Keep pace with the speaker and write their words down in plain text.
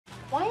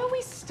Why are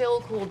we still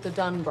called the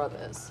Dunne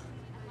brothers?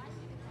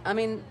 I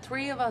mean,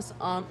 3 of us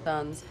aren't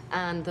Dunnes,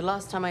 and the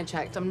last time I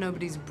checked, I'm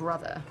nobody's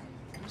brother.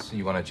 So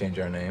you want to change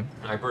our name?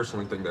 I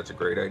personally think that's a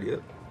great idea.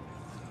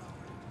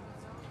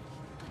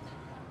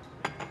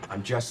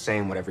 I'm just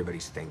saying what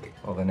everybody's thinking.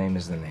 Well, the name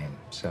is the name,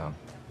 so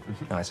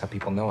that's how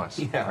people know us.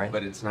 Yeah, right?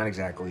 but it's not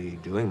exactly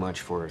doing much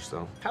for us,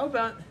 though. How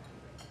about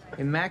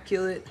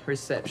Immaculate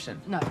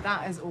Reception? No,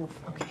 that is awful.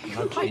 Okay.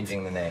 I'm not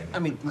changing the name. I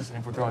mean, listen,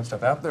 if we're throwing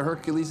stuff out there,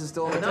 Hercules is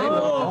still on the table.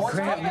 No,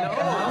 crap,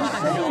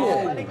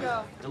 no. Let it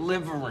go.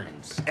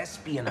 Deliverance,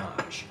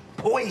 espionage,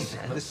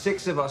 poison. The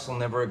 6 of us will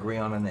never agree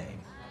on a name.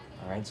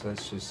 All right, so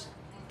let's just...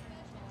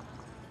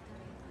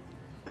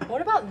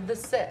 What about the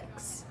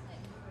 6?